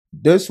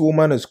This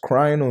woman is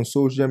crying on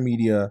social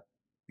media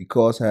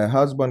because her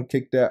husband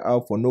kicked her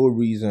out for no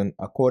reason,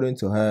 according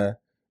to her,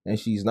 and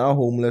she's now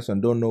homeless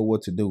and don't know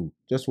what to do.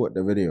 Just watch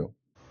the video.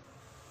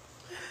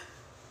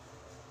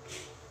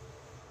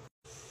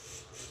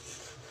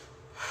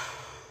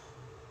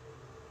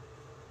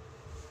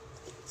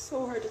 It's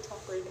so hard to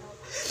talk right now.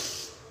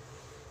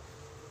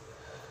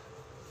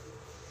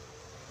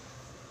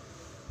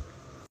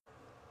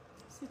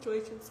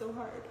 Situation's so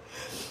hard.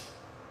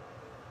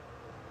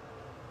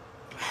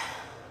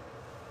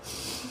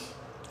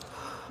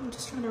 I'm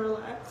just trying to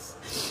relax.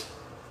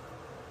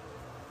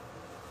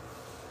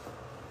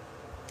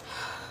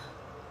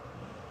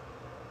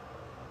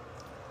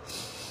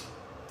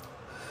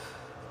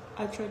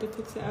 I tried to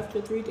fix it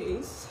after 3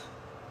 days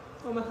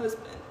with my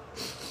husband.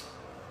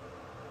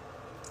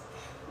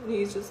 And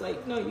he's just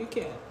like, no, you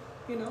can't,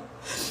 you know?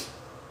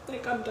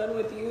 Like, I'm done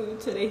with you.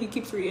 Today he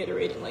keeps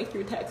reiterating, like,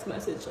 through text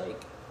message,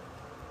 like,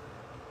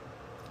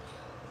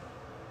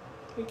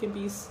 we can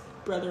be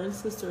brother and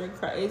sister in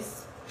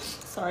Cries.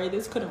 Sorry,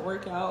 this couldn't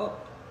work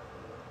out.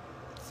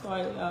 So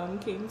I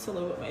came to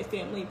live with my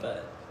family,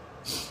 but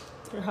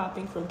they're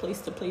hopping from place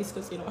to place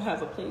because they don't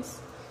have a place.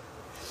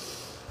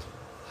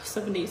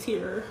 7 days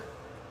here,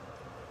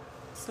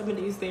 7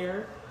 days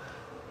there.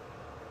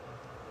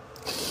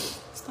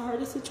 It's the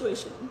hardest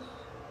situation.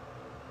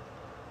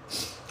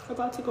 I'm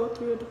about to go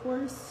through a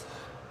divorce.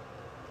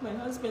 My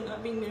husband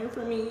not being there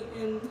for me,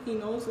 and he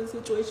knows the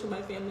situation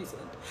my family's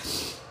in.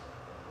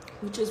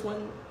 Which is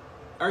one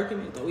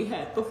argument that we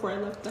had before I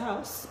left the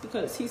house,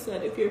 because he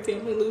said if your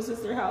family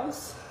loses their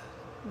house,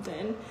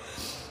 then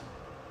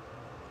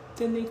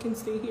they can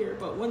stay here.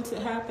 But once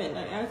it happened,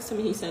 I asked him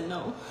and he said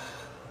no.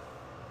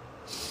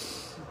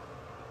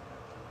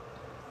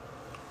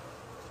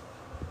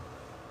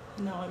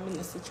 Now I'm in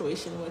this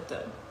situation with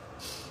them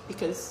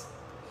because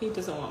he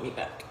doesn't want me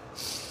back.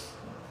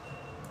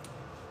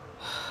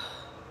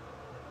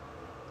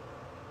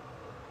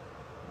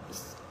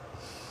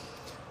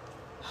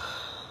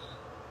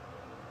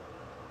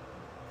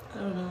 I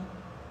don't know.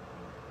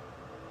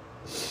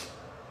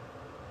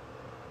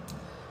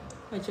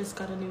 I just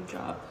got a new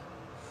job.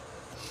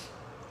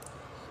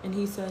 And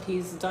he said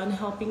he's done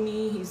helping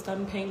me. He's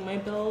done paying my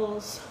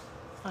bills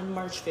on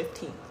March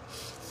 15th.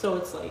 So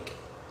it's like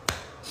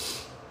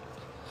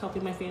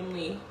helping my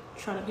family,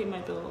 trying to pay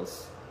my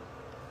bills,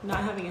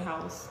 not having a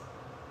house,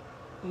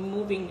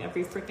 moving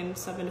every freaking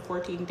 7 to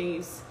 14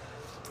 days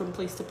from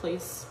place to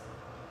place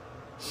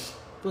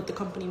with the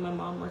company my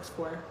mom works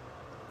for,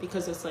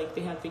 because it's like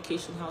they have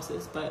vacation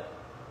houses, but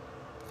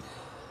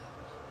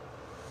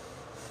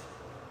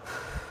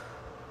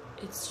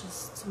it's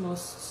just the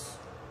most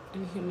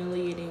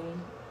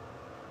humiliating,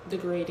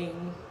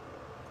 degrading,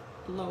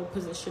 low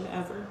position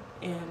ever.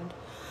 And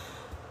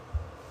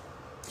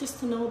just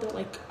to know that,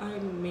 like,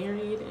 I'm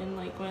married and,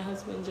 like, my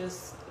husband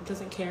just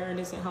doesn't care and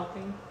isn't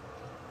helping,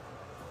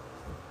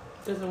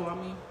 doesn't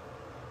want me.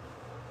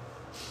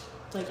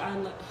 Like,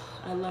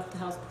 I left the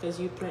house because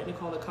you threatened to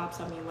call the cops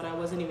on me when I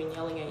wasn't even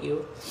yelling at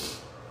you.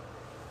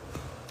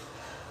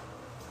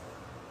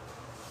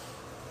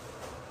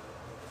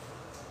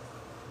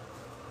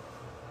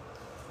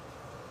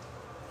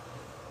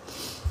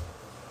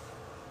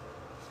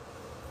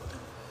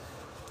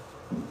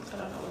 I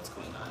don't know what's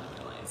going on in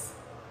my life.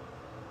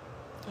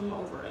 I'm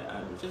over it.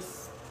 I'm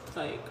just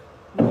like,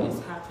 what is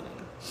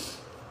happening?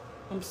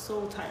 I'm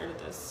so tired of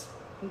this.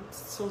 I'm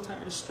so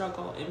tired of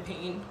struggle and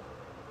pain.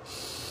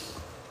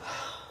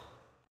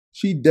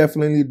 She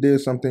definitely did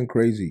something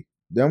crazy.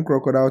 Them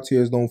crocodile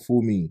tears don't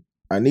fool me.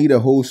 I need a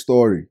whole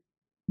story.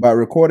 By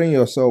recording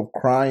yourself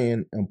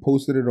crying and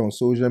posting it on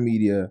social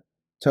media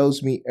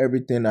tells me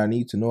everything I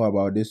need to know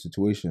about this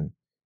situation.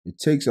 It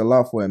takes a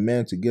lot for a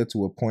man to get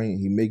to a point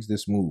he makes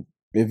this move.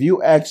 If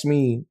you ask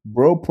me,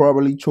 bro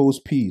probably chose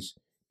peace,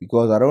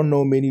 because I don't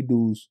know many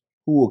dudes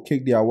who will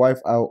kick their wife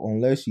out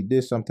unless she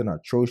did something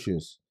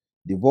atrocious.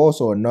 Divorce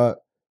or not,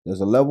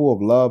 there's a level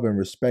of love and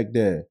respect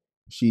there.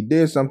 She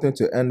did something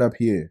to end up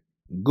here.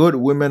 Good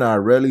women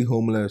are rarely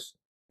homeless,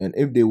 and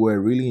if they were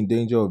really in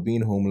danger of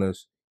being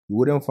homeless, you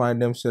wouldn't find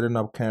them setting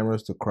up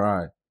cameras to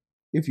cry.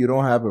 If you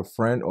don't have a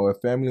friend or a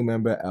family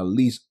member at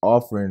least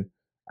offering,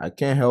 I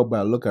can't help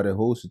but look at the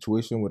whole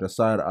situation with a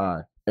side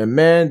eye. A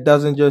man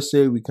doesn't just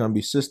say we can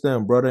be sister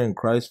and brother in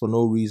Christ for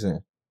no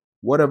reason.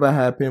 Whatever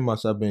happened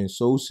must have been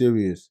so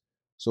serious.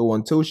 So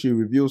until she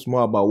reveals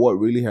more about what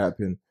really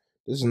happened,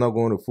 this is not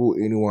going to fool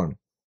anyone.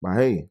 But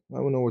hey,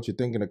 let me know what you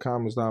think in the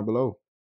comments down below.